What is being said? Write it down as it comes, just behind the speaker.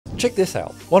Check this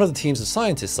out. One of the teams of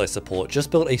scientists I support just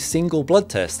built a single blood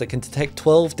test that can detect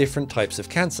 12 different types of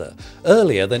cancer,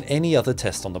 earlier than any other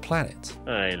test on the planet.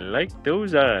 I like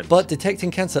those odds. But detecting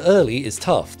cancer early is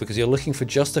tough because you're looking for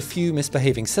just a few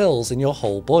misbehaving cells in your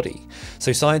whole body.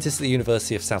 So scientists at the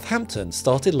University of Southampton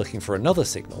started looking for another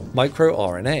signal,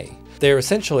 microRNA. They are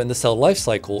essential in the cell life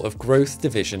cycle of growth,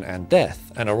 division, and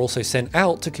death, and are also sent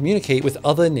out to communicate with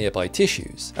other nearby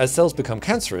tissues. As cells become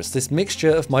cancerous, this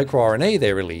mixture of microRNA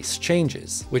they release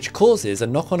changes, which causes a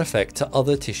knock-on effect to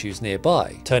other tissues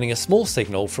nearby, turning a small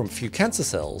signal from few cancer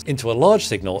cells into a large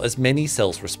signal as many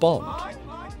cells respond.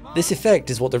 This effect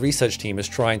is what the research team is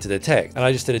trying to detect, and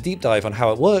I just did a deep dive on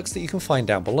how it works that you can find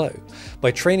down below.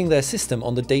 By training their system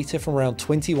on the data from around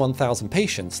 21,000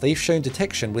 patients, they've shown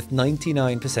detection with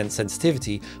 99%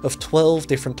 sensitivity of 12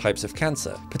 different types of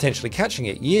cancer, potentially catching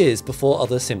it years before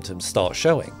other symptoms start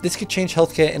showing. This could change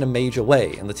healthcare in a major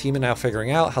way, and the team are now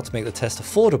figuring out how to make the test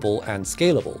affordable and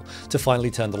scalable, to finally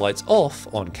turn the lights off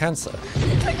on cancer.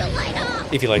 Turn the light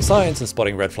off! If you like science and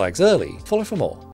spotting red flags early, follow for more.